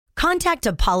Contact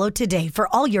Apollo today for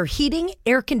all your heating,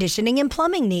 air conditioning, and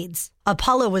plumbing needs.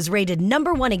 Apollo was rated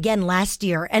 #1 again last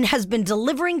year and has been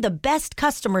delivering the best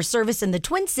customer service in the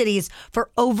Twin Cities for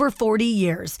over 40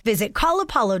 years. Visit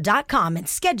callapollo.com and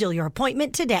schedule your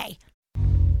appointment today.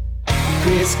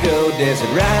 Crisco Desert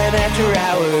right after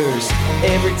hours.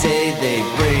 Every day they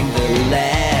bring the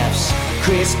laughs.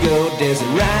 Crisco Desert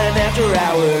right after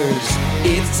hours.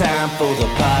 It's time for the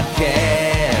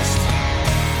podcast.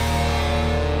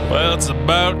 Well, it's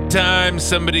about time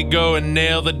somebody go and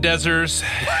nail the Desers.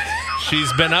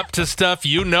 She's been up to stuff,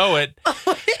 you know it.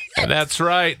 That's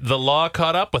right. The law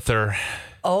caught up with her.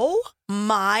 Oh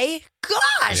my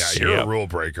gosh. Yeah, you're a rule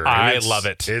breaker. I love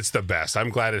it. It's the best. I'm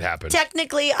glad it happened.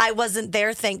 Technically, I wasn't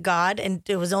there, thank God, and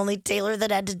it was only Taylor that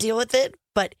had to deal with it.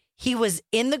 But he was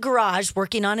in the garage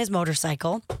working on his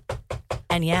motorcycle.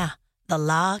 And yeah, the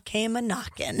law came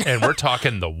a-knocking. And we're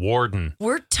talking the warden.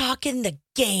 We're talking the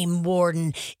game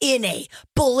warden in a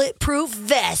bulletproof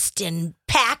vest and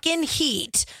packing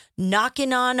heat,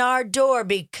 knocking on our door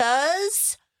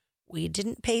because we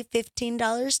didn't pay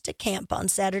 $15 to camp on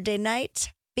Saturday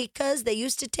night because they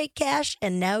used to take cash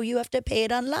and now you have to pay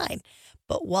it online.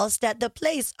 But whilst at the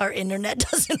place, our internet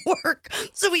doesn't work.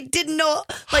 So we didn't know.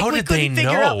 Like, How we did they couldn't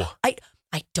figure know? out.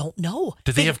 I don't know.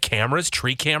 Did they have cameras,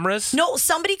 tree cameras? No,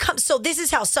 somebody comes. So this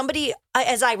is how somebody,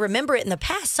 as I remember it in the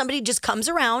past, somebody just comes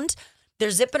around.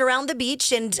 They're zipping around the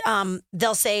beach and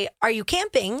they'll say, "Are you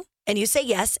camping?" And you say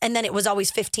yes. And then it was always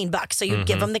 $15. So you'd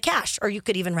give them the cash, or you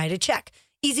could even write a check.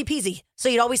 Easy peasy. So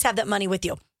you'd always have that money with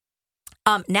you.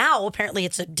 Now, apparently,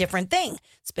 it's a different thing.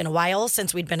 It's been a while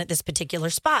since we'd been at this particular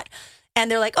spot.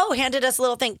 And they're like, oh, handed us a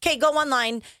little thing. Okay, go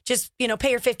online. Just,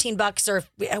 pay your $15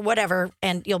 or whatever,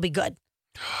 and you'll be good.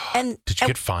 And Did you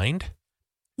get fined?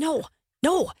 No.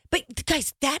 But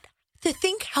guys, to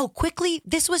think how quickly,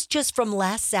 this was just from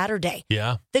last Saturday.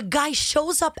 Yeah. The guy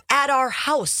shows up at our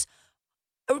house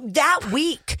that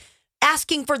week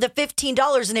asking for the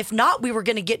 $15. And if not, we were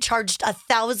going to get charged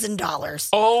 $1,000.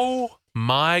 Oh,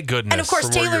 my goodness. And of course, For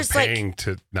what Taylor's you're like, paying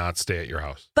to not stay at your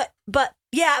house. but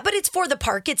it's for the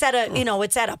park. It's at a,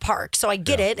 it's at a park. So I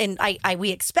get it. And we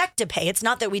expect to pay. It's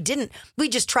not that we didn't. We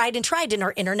just tried and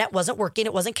our internet wasn't working.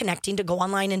 It wasn't connecting to go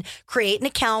online and create an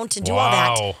account and do all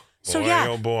that. So boy, yeah.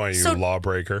 Oh boy, you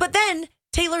lawbreaker. But then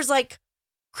Taylor's like,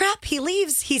 crap, he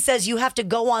leaves. He says you have to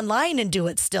go online and do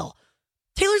it still.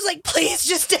 Taylor's like, please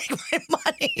just take my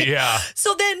money. Yeah.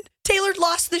 So then Taylor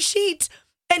lost the sheet.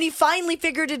 And he finally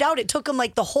figured it out. It took him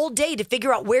like the whole day to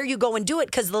figure out where you go and do it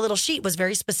because the little sheet was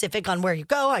very specific on where you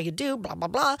go, how you do, blah, blah,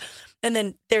 blah. And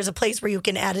then there's a place where you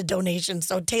can add a donation.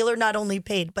 So Taylor not only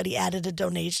paid, but he added a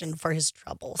donation for his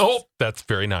troubles. Oh, that's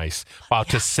very nice. Wow,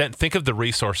 think of the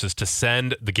resources to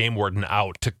send the game warden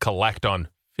out to collect on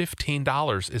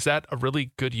 $15. Is that a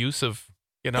really good use of,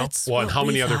 That's well, and what how we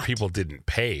many other thought. people didn't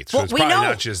pay? So Well, it's we probably know.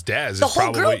 not just Des. The It's whole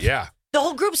probably, group. yeah. The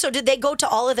whole group. So did they go to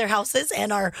all of their houses?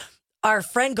 And our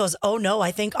friend goes, oh no, I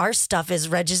think our stuff is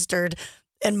registered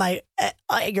in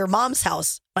your mom's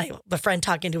house. The friend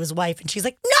talking to his wife, and she's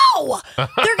like, no,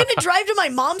 they're going to drive to my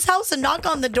mom's house and knock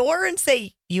on the door and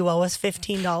say, you owe us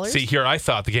 $15. See, here I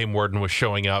thought the game warden was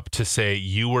showing up to say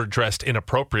you were dressed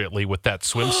inappropriately with that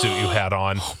swimsuit you had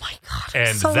on. Oh my God.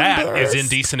 And so that is embarrassed.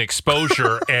 indecent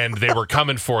exposure, and they were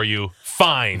coming for you.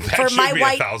 Fine. For should my be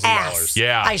white $1,000. ass.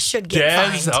 Yeah. I should get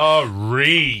fined.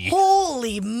 Desiree.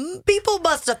 People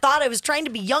must have thought I was trying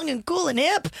to be young and cool and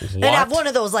hip and What? have one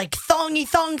of those like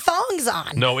thongs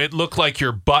on. No, it looked like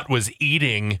your butt was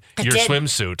eating your did.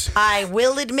 swimsuit. I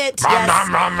will admit, Nom, yes.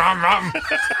 nom, nom, nom, nom.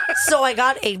 So I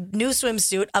got a new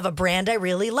swimsuit of a brand I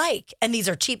really like. And these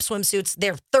are cheap swimsuits.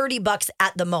 They're $30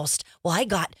 at the most. Well, I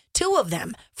got 2 of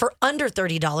them for under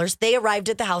 $30. They arrived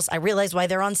at the house. I realized why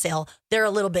they're on sale. They're a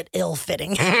little bit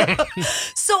ill-fitting.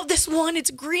 So this one,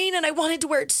 it's green and I wanted to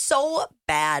wear it so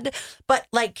bad. But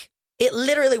like, it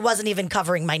literally wasn't even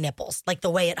covering my nipples, like the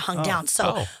way it hung down.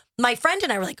 So my friend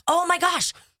and I were like, oh my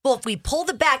gosh. Well, if we pull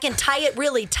the back and tie it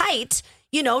really tight,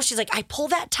 she's like, I pull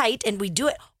that tight and we do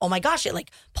it. Oh my gosh, it like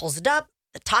pulls it up.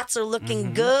 The tots are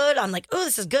looking good. I'm like, oh,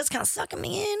 this is good. It's kind of sucking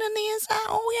me in on the inside.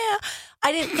 Oh, yeah.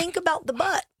 I didn't think about the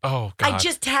butt. Oh, God. I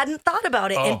just hadn't thought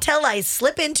about it until I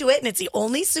slip into it. And it's the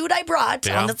only suit I brought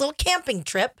on this little camping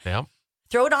trip. Yeah.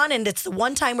 Throw it on. And it's the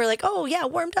one time we're like, oh, yeah,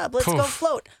 warmed up. Let's go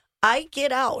float. I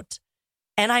get out.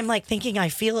 And I'm like thinking I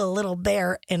feel a little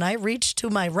bare. And I reach to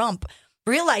my rump,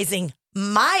 realizing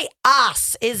my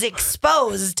ass is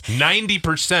exposed.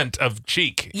 90% of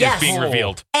cheek Yes. is being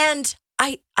revealed. And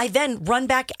I then run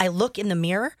back. I look in the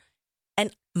mirror,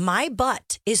 and my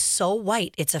butt is so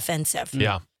white, it's offensive.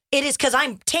 Yeah. It is because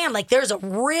I'm tan. Like there's a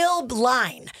real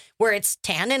line where it's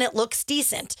tan and it looks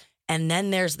decent. And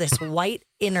then there's this white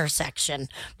intersection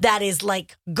that is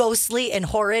like ghostly and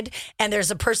horrid. And there's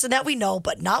a person that we know,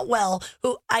 but not well,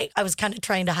 who I was kind of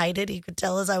trying to hide it. He could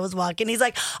tell as I was walking. He's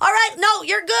like, all right, no,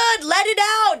 you're good. Let it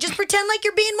out. Just pretend like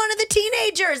you're being one of the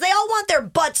teenagers. They all want their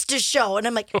butts to show. And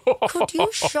I'm like, could you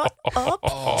shut up,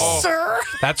 sir?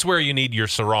 That's where you need your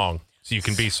sarong. So you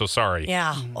can be so sorry.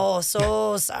 Yeah. Oh,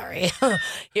 so sorry.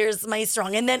 Here's my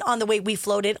sarong. And then on the way, we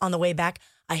floated on the way back.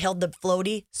 I held the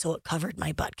floaty so it covered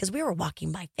my butt because we were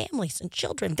walking by families and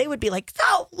children. They would be like,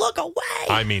 "Oh, look away."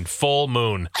 I mean, full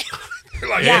moon.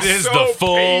 Like, Yes. It is so the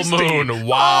full pasty. moon.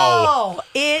 Wow.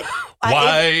 Oh,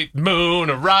 White moon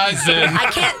horizon. I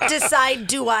can't decide,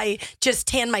 do I just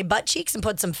tan my butt cheeks and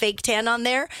put some fake tan on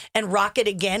there and rock it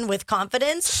again with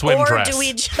confidence? Swim or dress. do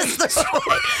we just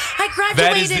I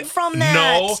That is graduated from that.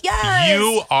 No, yes.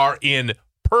 you are in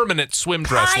permanent swim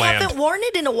dress I land. haven't worn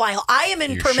it in a while. I am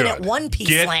in You permanent should. one piece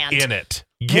Get land. in it.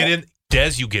 Get in.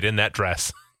 Des, you get in that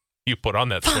dress. You put on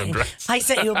that swim Fine. dress. I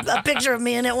sent you a picture of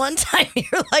me in it one time.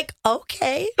 You're like,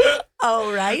 okay,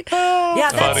 all right. Yeah,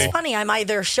 that's funny. I'm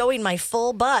either showing my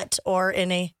full butt or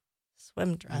in a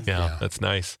swim dress. Yeah, that's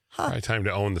nice. Probably time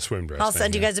to own the swim dress. I'll thing,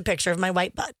 send you yeah. guys a picture of my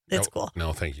white butt. It's Nope. cool.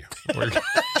 No, thank you.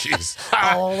 Jeez.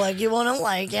 Oh, like you wouldn't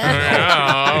like it.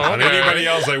 On anybody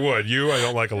else, I would. You, I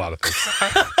don't like a lot of things.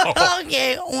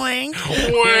 Okay, wink.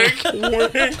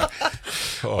 Wink.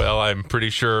 Well, I'm pretty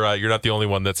sure you're not the only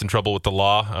one that's in trouble with the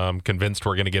law. I'm convinced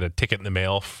we're going to get a ticket in the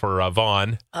mail for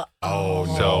Vaughn. Oh,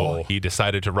 no. So he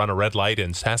decided to run a red light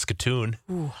in Saskatoon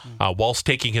whilst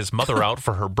taking his mother out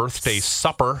for her birthday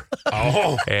supper.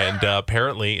 Oh. And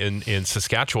apparently in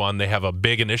Saskatchewan, they have a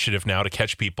big initiative now to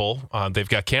catch people. They've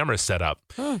got cameras set up.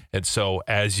 And so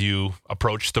as you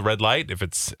approach the red light, if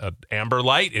it's an amber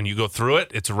light and you go through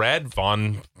it, it's red.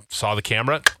 Vaughn saw the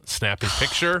camera, snapped his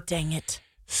picture. Dang it.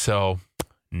 So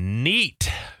neat.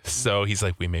 So he's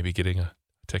like, we may be getting a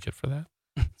ticket for that.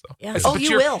 So, Yeah. I said, Oh, "But you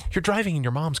you're- will. You're driving in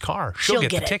your mom's car. She'll get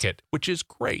the get it. ticket, which is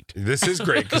great. This is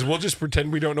great because we'll just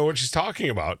pretend we don't know what she's talking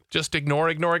about. Just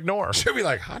ignore. She'll be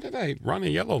like, how did I run a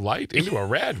yellow light into a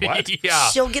red? What? Yeah.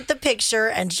 She'll get the picture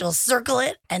and she'll circle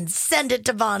it and send it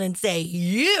to Vaughn and say,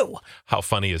 you. How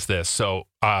funny is this? So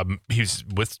he's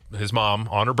with his mom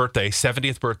on her birthday,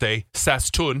 70th birthday,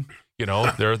 Saskatoon. You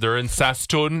know, they're in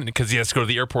Saskatoon because he has to go to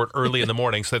the airport early in the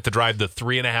morning. So they have to drive the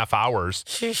 3.5 hours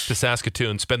to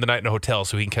Saskatoon, spend the night in a hotel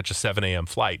so he can catch a 7 a.m.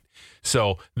 flight.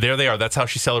 So there they are. That's how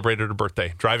she celebrated her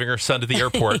birthday, driving her son to the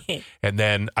airport. And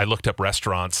then I looked up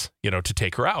restaurants, to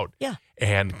take her out. Yeah.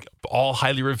 And all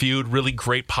highly reviewed, really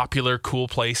great, popular, cool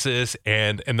places.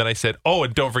 And then I said, oh,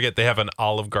 and don't forget they have an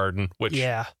Olive Garden, which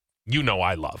I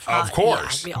love. Of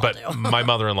course. Yeah, we all But do. my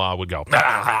mother-in-law would go,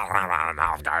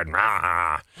 Olive Garden.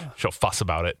 She'll fuss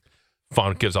about it.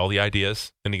 Vaughn gives all the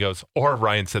ideas, and he goes, or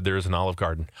Ryan said there is an Olive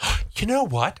Garden. You know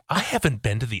what? I haven't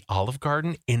been to the Olive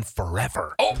Garden in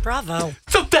forever. Oh, Bravo.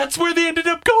 so that's where they ended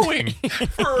up going.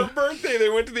 For her birthday, they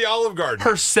went to the Olive Garden.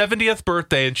 Her 70th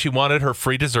birthday, and she wanted her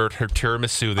free dessert, her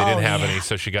tiramisu. They didn't have yeah. any,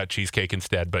 so she got cheesecake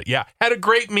instead. But yeah, had a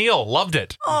great meal. Loved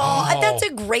it. Oh, that's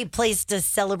a great place to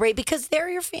celebrate because they're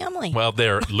your family. Well,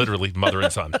 they're literally mother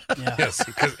and son. Yes,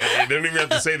 because they don't even have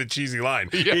to say the cheesy line.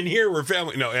 In here, we're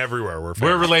family. No, everywhere we're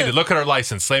family. We're related. Look at our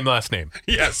license. Same last name.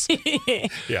 Yes.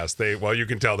 Yes. Well, you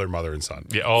can tell they're mother and son.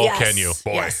 Yeah. Oh, Yes. can you?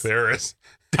 Boy, Yes. there is.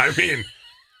 I mean,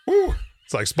 whew,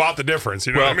 it's like spot the difference.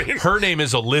 You know Well, what I mean? her name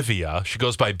is Olivia. She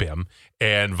goes by Bim.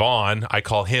 And Vaughn, I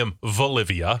call him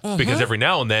Volivia because every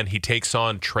now and then he takes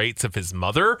on traits of his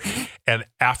mother. And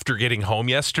after getting home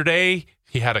yesterday,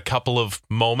 he had a couple of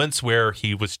moments where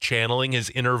he was channeling his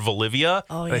inner Volivia.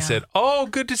 Oh, and I yeah. said, oh,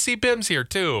 good to see Bim's here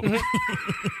too.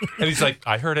 And he's like,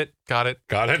 I heard it. Got it.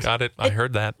 Got it? Got it. I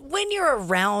heard that. When you're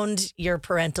around your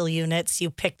parental units, you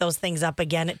pick those things up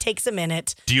again. It takes a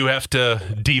minute. Do you have to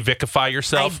de-Vicify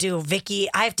yourself? I do. Vicky,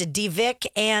 I have to de-Vic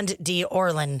and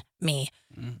de-Orlin me.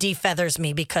 De-feathers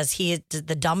me because he did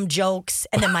the dumb jokes.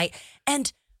 And then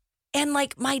and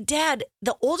like my dad,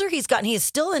 the older he's gotten, he is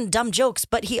still in dumb jokes,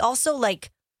 but he also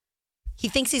he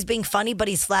thinks he's being funny, but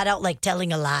he's flat out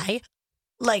telling a lie.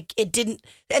 Like it didn't.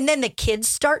 And then the kids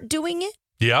start doing it.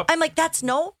 Yep. I'm like, Papa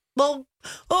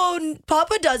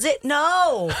does it.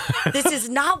 No, this is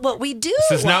not what we do.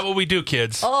 This is not what we do,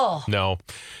 kids. Oh. No.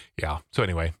 Yeah. So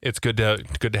anyway, it's good to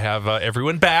have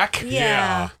everyone back.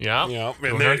 Yeah. Yeah. Yeah.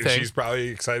 Doing And her then thing. she's probably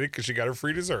excited because she got her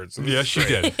free desserts. So this Yeah, is she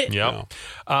great. did. Yep.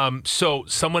 So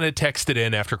someone had texted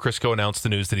in after Crisco announced the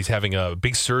news that he's having a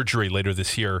big surgery later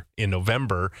this year in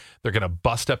November. They're going to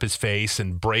bust up his face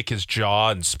and break his jaw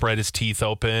and spread his teeth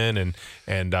open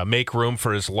and make room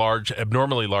for his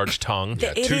abnormally large tongue.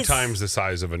 Yeah, It 2 is- times the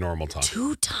size of a normal tongue.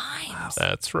 2 times.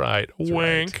 That's right.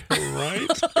 Wink. Right?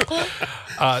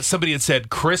 Somebody had said,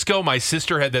 Crisco, my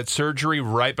sister had that surgery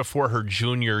right before her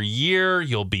junior year.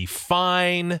 You'll be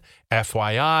fine.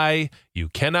 FYI, you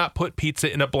cannot put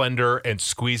pizza in a blender and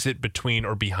squeeze it between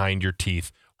or behind your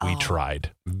teeth. We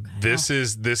tried. This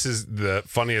is the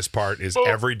funniest part is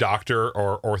every doctor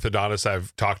or orthodontist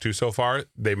I've talked to so far,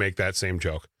 they make that same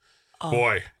joke.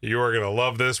 Boy, you are going to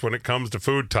love this when it comes to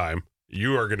food time.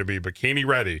 You are going to be bikini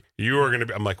ready. You are going to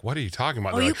be. I'm like, what are you talking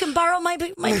about? Oh, They're you like, can borrow my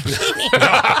bikini. no,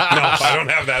 I don't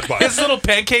have that butt. His little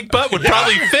pancake butt would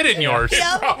probably fit in yours.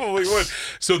 Probably would.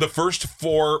 So the first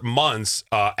 4 months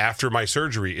after my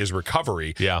surgery is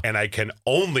recovery. Yeah. And I can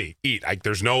only eat.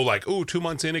 There's no 2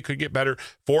 months in, it could get better.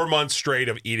 4 months straight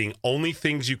of eating only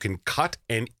things you can cut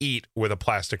and eat with a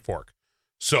plastic fork.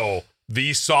 So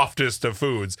the softest of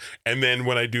foods. And then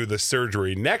when I do the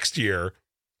surgery next year,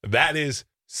 that is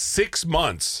 6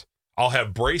 months. I'll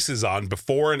have braces on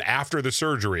before and after the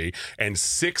surgery and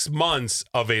 6 months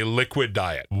of a liquid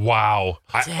diet. Wow.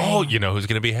 Dang. You know who's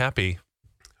going to be happy?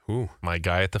 Ooh. My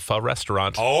guy at the pho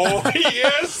restaurant. Oh,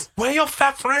 yes. Where your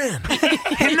fat friend?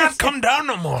 He not come down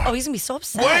no more. Oh, he's going to be so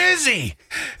upset. Where is he?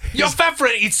 Your fat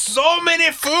friend eats so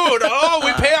many food. Oh,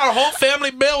 we pay our whole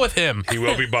family bill with him. He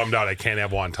will be bummed out. I can't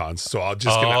have wontons, so Oh.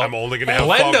 I'm only gonna have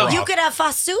Blend pho them. broth. You could have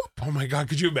pho soup. Oh my God,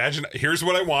 could you imagine? Here's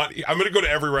what I want. I'm gonna go to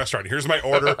every restaurant. Here's my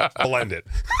order. Blend it.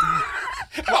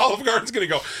 Olive Garden's gonna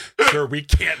go, sir, we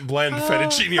can't blend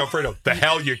fettuccine Alfredo. The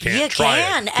hell you can't. You Try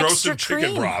can. it. Throw Extra some chicken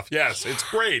cream. broth. Yes, it's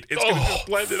great. It's gonna just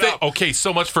blend it up. Okay,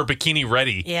 so much for bikini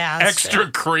ready. Yeah, that's Extra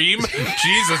cream.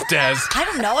 Jesus, Des. I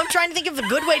don't know. I'm trying to think of a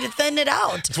good way to thin it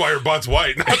out. That's why her butt's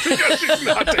white. Not because she's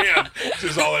not tan.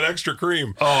 She's all that extra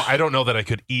cream. Oh, I don't know that I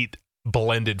could eat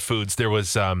blended foods. There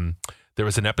was an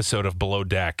episode of Below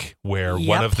Deck where one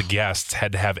Yep. of the guests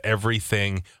had to have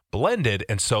everything blended,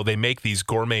 and so they make these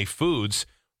gourmet foods.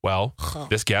 Well,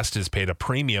 this guest is paid a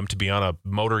premium to be on a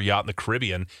motor yacht in the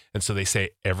Caribbean, and so they say,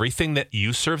 everything that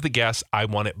you serve the guests, I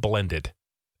want it blended.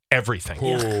 Everything.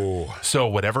 Ooh. So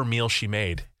whatever meal she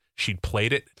made, she'd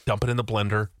plate it, dump it in the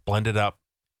blender, blend it up,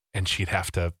 and she'd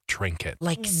have to drink it.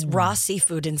 Like raw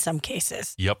seafood in some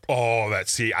cases. Yep. Oh, I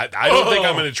don't think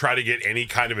I'm going to try to get any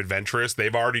kind of adventurous.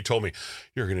 They've already told me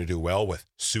you're going to do well with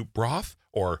soup broth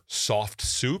or soft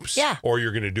soups. Yeah. Or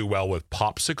you're going to do well with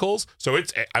popsicles. So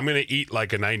I'm going to eat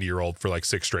like a 90-year-old for like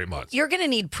 6 straight months. You're going to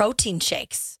need protein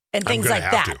shakes and I'm things gonna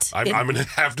like have that. to. I'm going to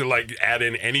have to add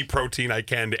in any protein I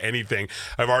can to anything.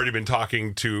 I've already been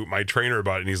talking to my trainer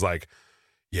about it, and he's like,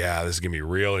 yeah, this is going to be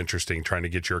real interesting trying to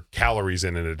get your calories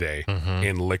in a day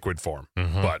in liquid form.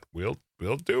 But we'll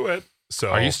do it.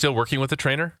 So Are you still working with the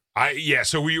trainer?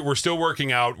 So we're still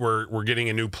working out. We're getting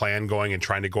a new plan going and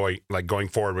trying to going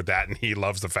forward with that. And he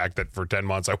loves the fact that for 10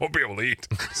 months I won't be able to eat.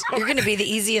 So You're going to be the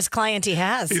easiest client he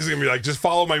has. he's gonna be like, just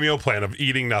follow my meal plan of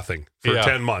eating nothing for Yeah.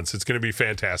 10 months. It's gonna be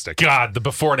fantastic. God, the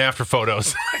before and after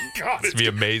photos. God, It's be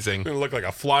amazing. gonna look like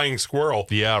a flying squirrel.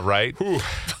 Yeah, right? Whew.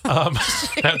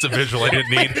 That's a visual I didn't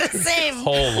need. Same.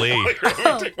 Holy. Let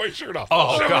me take my shirt off.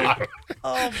 Oh, Show me. God.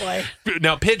 Oh, boy.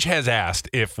 Now, Pidge has asked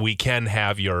if we can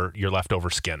have your leftover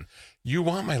skin. You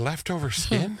want my leftover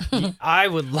skin? I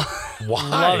would Why?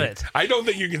 love it. I don't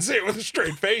think you can say it with a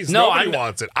straight face. No, Nobody I-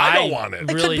 wants it. I don't want it.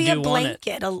 It really could be a do want it.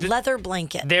 blanket, a leather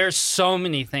blanket. There's so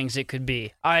many things it could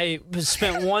be. I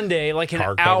spent one day, like an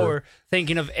Car hour, cover.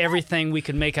 thinking of everything we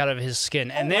could make out of his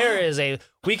skin. And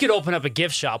we could open up a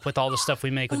gift shop with all the stuff we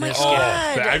make with my his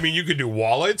God. skin. I mean, you could do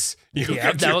wallets. You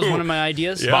Yeah, could that was do one of my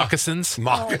ideas. Yeah. Moccasins.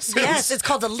 moccasins. Yes, it's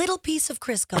called a little piece of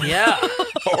Crisco. Yeah.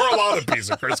 or a lot of pieces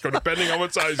of Crisco, depending on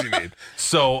what size you need.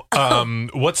 So,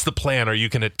 what's the plan? Are you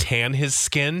going to tan his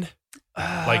skin?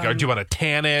 Or do you want to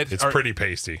tan it? It's Or pretty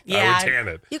pasty. Yeah. I would tan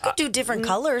it. You could do different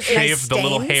colors. shave nice the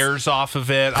little stains. hairs off of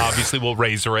it. Obviously, we'll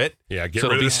razor it. Yeah, get So it'll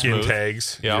rid of be the skin smooth.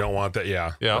 tags. Yeah. You don't want that.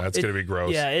 Yeah, Yeah. that's going to be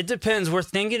gross. Yeah, it depends. We're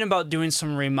thinking about doing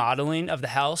some remodeling of the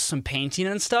house, some painting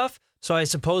and stuff. So I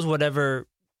suppose whatever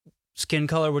skin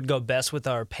color would go best with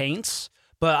our paints.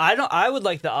 But I would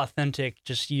like the authentic,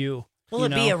 just you. Will you it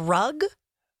be know? a rug?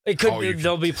 It could. Oh, you could-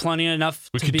 There'll be plenty enough.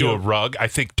 We to could be do a rug. I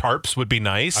think tarps would be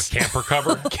nice. A camper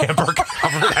cover. Camper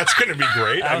cover. That's going to be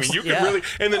great. I mean, you could Yeah. really,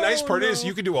 and the nice part is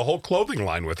you could do a whole clothing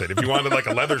line with it. If you wanted like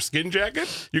a leather skin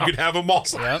jacket, you could have them all.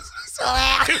 Yep.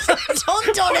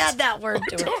 Don't add that word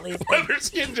to it, please. Leather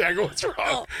skin jacket. What's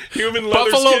wrong? Human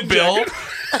leather Buffalo skin Bill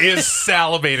jacket. is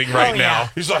salivating right Oh, now. yeah.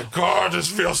 He's like, God, this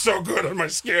feels so good on my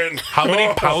skin. How many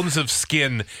Oh. pounds of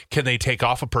skin can they take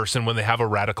off a person when they have a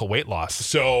radical weight loss?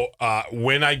 So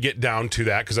when I get down to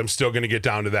that, because I'm still going to get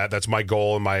down to that, that's my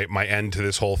goal and my end to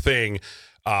this whole thing.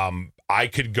 I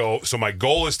could go. So my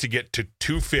goal is to get to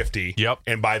 250. Yep.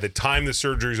 And by the time the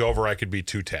surgery's over, I could be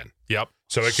 210. Yep.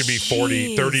 So it could be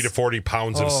Jeez. 30 to 40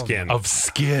 pounds of Oh, skin. Of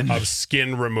skin. Of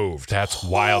skin removed. That's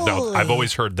wild. Now, Holy. I've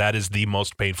always heard that is the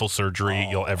most painful surgery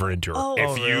you'll ever endure. Oh,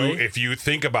 really? If you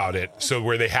think about it, so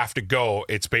where they have to go,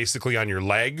 it's basically on your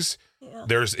legs.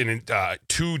 There's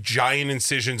two giant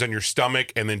incisions on your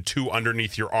stomach and then two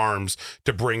underneath your arms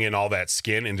to bring in all that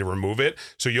skin and to remove it.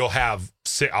 So I'll have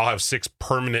 6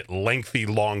 permanent, lengthy,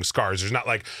 long scars. There's not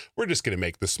like, we're just going to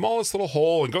make the smallest little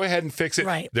hole and go ahead and fix it.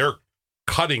 Right. They're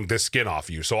cutting the skin off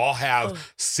you. So I'll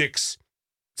have 6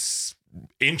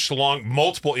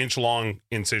 multiple inch long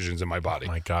incisions in my body.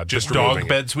 My God. Just Just dog removing it.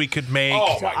 beds we could make.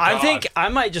 Oh my God. I think I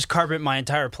might just carpet my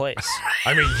entire place.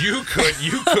 I mean, you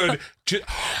could.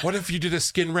 What if you did a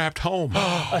skin wrapped home?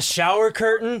 A shower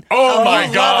curtain. Oh, my I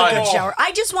love a God. good shower.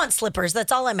 I just want slippers.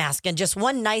 That's all I'm asking. Just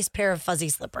one nice pair of fuzzy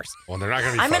slippers. Well, they're not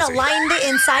going to be I'm going fuzzy. to line the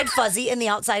inside fuzzy and the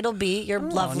outside will be your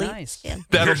lovely nice. skin.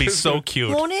 That'll be so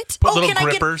cute. Won't it? Put little can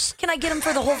grippers. Can I get them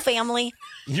for the whole family?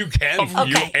 You can.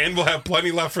 Okay. And we'll have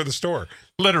plenty left for the store.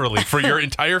 Literally, for your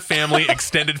entire family,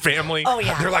 extended family. Oh,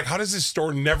 yeah. They're like, how does this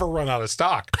store never run out of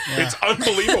stock? It's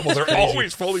unbelievable. They're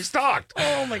always fully stocked.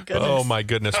 Oh, my goodness. Oh, my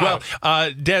goodness. Well,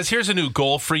 Des, here's a new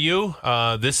goal for you.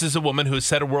 This is a woman who has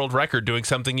set a world record doing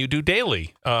something you do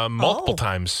daily, multiple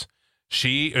times.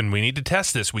 And we need to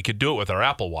test this. We could do it with our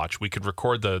Apple Watch. We could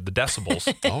record the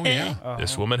decibels. Oh, yeah.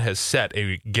 This woman has set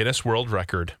a Guinness World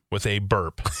Record with a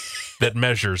burp that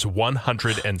measures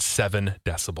 107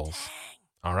 decibels.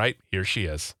 All right, here she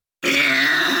is.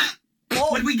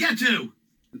 What'd we get to?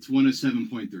 It's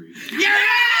 107.3.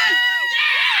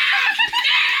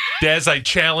 Des, I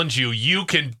challenge you. You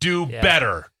can do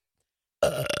better.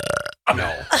 No,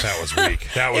 that was weak.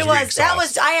 That was It weak was. That sauce.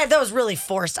 was. That was really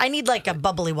forced. I need like a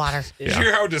bubbly water. Did you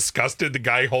hear how disgusted the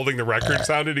guy holding the record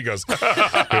sounded? He goes, it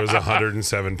was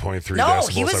 107.3 No, decibels.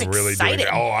 he was I'm really excited. doing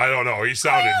it. Oh, I don't know. He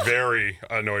sounded very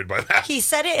annoyed by that. He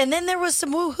said it, and then there was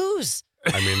some woohoos.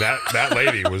 I mean, that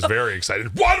lady was very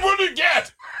excited. What would it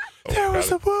get? Oh, There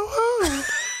was a woo-hoo.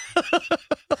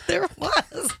 There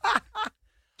was.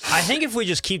 I think if we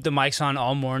just keep the mics on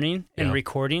all morning and Yeah.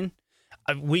 recording,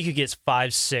 we could get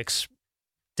 5-6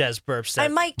 Des burps. I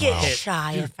That might get Wow.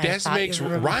 shy Dude, if I Des thought makes you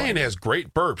were Ryan recording. has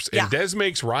great burps, Yeah. and Des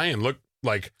makes Ryan look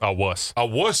like A wuss. a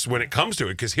wuss when it comes to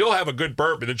it because he'll have a good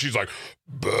burp, and then she's like,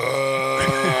 "Buh."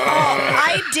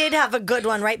 I did have a good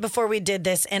one right before we did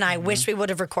this, and I wish we would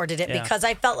have recorded it Yeah. because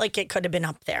I felt like it could have been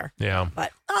up there. Yeah.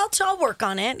 But I'll work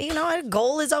on it. You know, a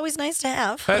goal is always nice to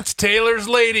have. That's Taylor's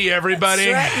lady, everybody.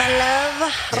 That's right, my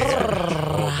love.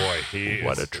 Oh boy,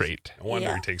 What a treat. No wonder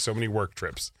Yeah. he takes so many work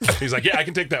trips. He's like, yeah, I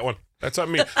can take that one. That's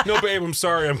on me. No, babe, I'm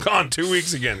sorry. I'm gone 2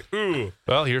 weeks again. Ooh.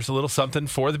 Well, here's a little something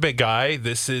for the big guy.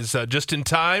 This is just in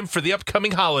time for the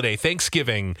upcoming holiday,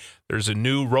 Thanksgiving. There's a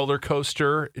new roller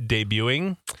coaster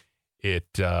debuting. It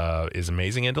is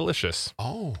amazing and delicious.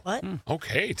 Oh, What?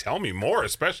 okay. Tell me more,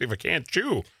 especially if I can't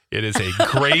chew. It is a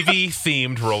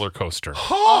gravy-themed roller coaster.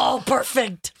 Oh,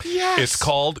 perfect. It's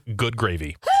called Good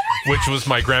Gravy, which was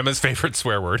my grandma's favorite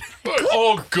swear word.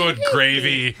 Oh, good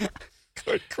gravy.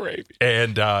 Good gravy.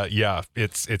 And yeah,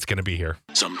 it's going to be here.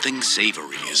 Something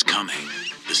savory is coming.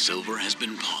 The silver has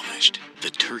been polished. The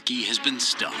turkey has been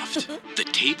stuffed. The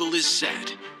table is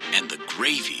set. And the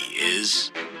gravy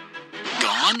is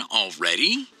gone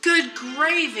already? Good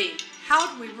gravy.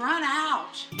 How'd we run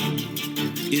out?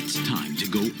 It's time to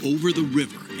go over the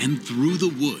river and through the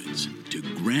woods. To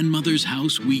grandmother's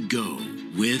house we go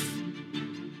with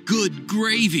Good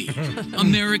Gravy,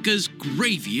 America's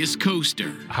graviest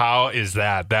coaster. How is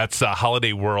that? That's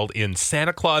Holiday World in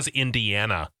Santa Claus,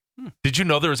 Indiana. Did you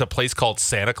know there was a place called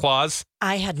Santa Claus?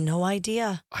 I had no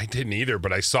idea. I didn't either,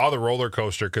 but I saw the roller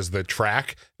coaster because the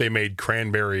track they made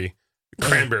cranberry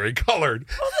colored.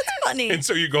 Oh, that's funny. And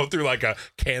so you go through like a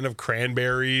can of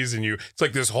cranberries and it's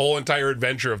like this whole entire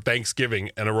adventure of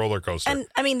Thanksgiving and a roller coaster. And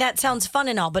I mean, that sounds fun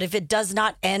and all, but if it does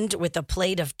not end with a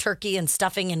plate of turkey and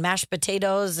stuffing and mashed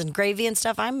potatoes and gravy and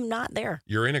stuff, I'm not there.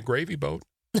 You're in a gravy boat.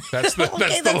 That's the Okay,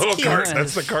 that's the that's little cute. cart.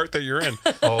 That's the cart that you're in.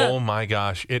 Oh my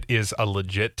gosh, it is a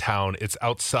legit town. It's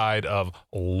outside of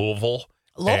Louisville.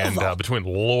 And Louisville. between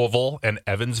Louisville and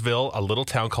Evansville, a little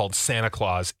town called Santa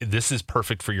Claus. This is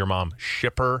perfect for your mom.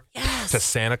 Ship her Yes. to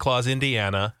Santa Claus,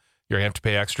 Indiana. You're going to have to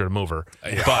pay extra to move her.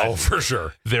 Yeah, But oh, for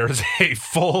sure. there's a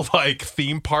full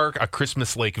theme park, a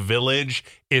Christmas Lake Village.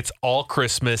 It's all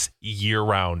Christmas year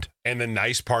round. And the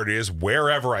nice part is,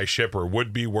 wherever I ship her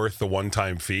would be worth the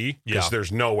one-time fee because Yeah.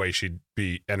 there's no way she'd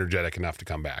be energetic enough to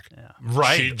come back.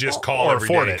 Right. She'd just call Or every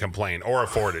afford day it. and complain or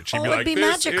afford it. She'd Oh, be it'd like, be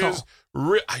 "This magical. is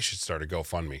I should start a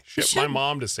GoFundMe. Ship my should.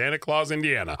 mom to Santa Claus,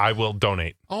 Indiana." I will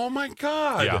donate. Oh my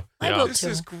God. Yeah. I yeah. will This too.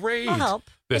 is great. I'll help.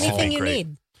 This would Anything be you great.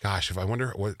 need. Gosh, if I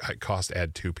wonder what it costs to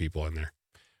add 2 people in there.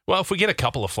 Well, if we get a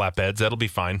couple of flatbeds, that'll be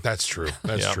fine. That's true.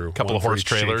 That's Yeah, true. A couple One of for horse each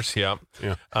cheek. trailers. Yeah.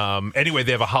 Yeah. Anyway,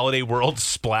 they have a Holiday World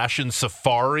Splash and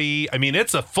Safari. I mean,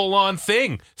 it's a full-on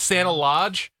thing. Santa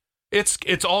Lodge. It's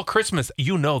all Christmas.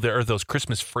 You know, there are those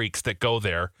Christmas freaks that go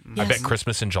there. I Yes. bet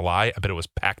Christmas in July. I bet it was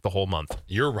packed the whole month.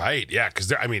 You're right. Yeah,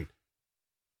 because I mean,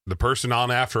 the person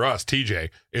on after us, TJ,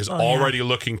 is Oh, yeah. already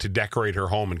looking to decorate her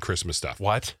home in Christmas stuff.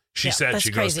 What? She Yeah, said, that's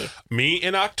she crazy. goes, "Me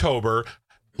in October,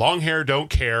 long hair, don't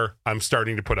care. I'm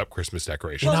starting to put up Christmas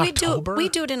decorations." Well, October? we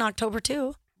do it in October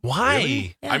too. Why?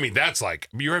 Really? Yeah. I mean, that's like,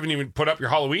 you haven't even put up your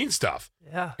Halloween stuff.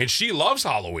 Yeah. And she loves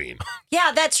Halloween.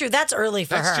 Yeah, that's true. That's early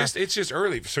for her. It's just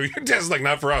early. So your dad's like,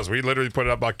 not for us. We literally put it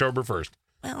up October 1st.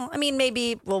 Well, I mean,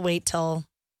 maybe we'll wait till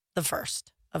the 1st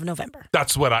of November.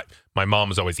 That's what my mom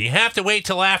was always, you have to wait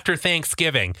till after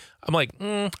Thanksgiving. I'm like,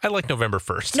 I like November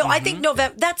 1st. No, I think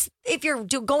November. That's if you're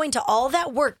going to all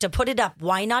that work to put it up.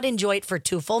 Why not enjoy it for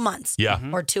 2 full months? Yeah.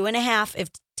 Or 2.5 if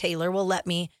Taylor will let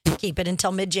me keep it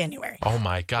until mid-January. Oh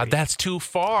my God, that's too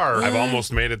far. I've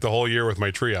almost made it the whole year with my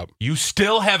tree up. You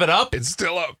still have it up? It's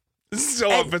still up. It's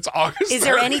still up. It's August. Is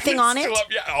there 3rd. anything It's on still it? Up.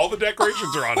 Yeah, all the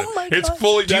decorations are on it. Oh my It's God.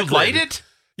 fully Do you decorated. light it?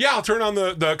 Yeah, I'll turn on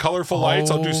the colorful lights.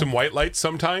 I'll do Oh. some white lights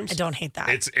sometimes. I don't hate that.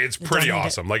 It's I pretty don't hate it.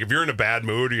 awesome. Like if you're in a bad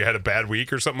mood or you had a bad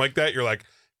week or something like that, you're like,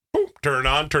 boom, turn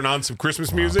on some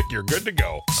Christmas music. You're good to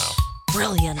go.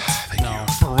 Brilliant.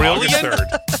 Brilliant. August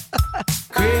 3rd.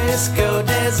 Crisco,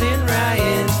 Des, and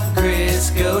Ryan.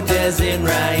 Crisco, Des, and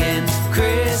Ryan.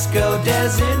 Crisco,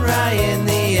 Des, and Ryan.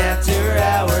 The After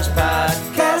Hours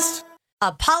Podcast.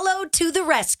 Apollo to the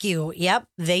rescue. Yep,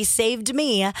 they saved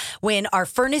me when our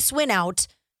furnace went out.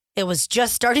 It was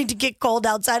just starting to get cold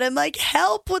outside. I'm like,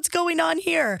 help, what's going on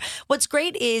here? What's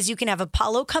great is you can have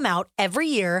Apollo come out every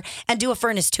year and do a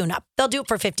furnace tune-up. They'll do it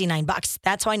for $59.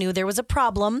 That's how I knew there was a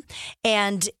problem.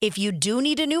 And if you do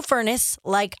need a new furnace,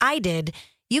 like I did,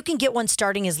 you can get one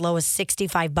starting as low as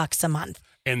 $65 a month.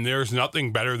 And there's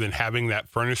nothing better than having that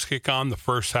furnace kick on the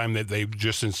first time that they've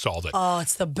just installed it. Oh,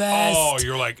 it's the best. Oh,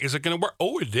 you're like, is it going to work?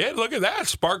 Oh, it did. Look at that.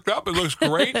 Sparked up. It looks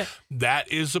great.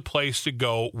 That is the place to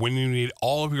go when you need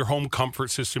all of your home comfort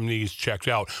system needs checked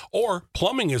out. Or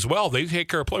plumbing as well. They take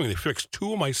care of plumbing. They fixed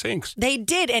 2 of my sinks. They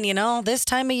did. And you know, this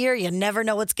time of year, you never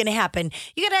know what's going to happen.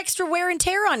 You got extra wear and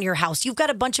tear on your house. You've got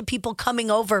a bunch of people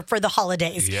coming over for the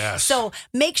holidays. Yes. So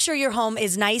make sure your home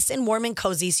is nice and warm and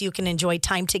cozy so you can enjoy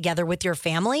time together with your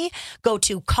family. Go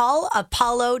to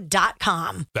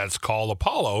callapollo.com. That's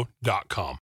callapollo.com.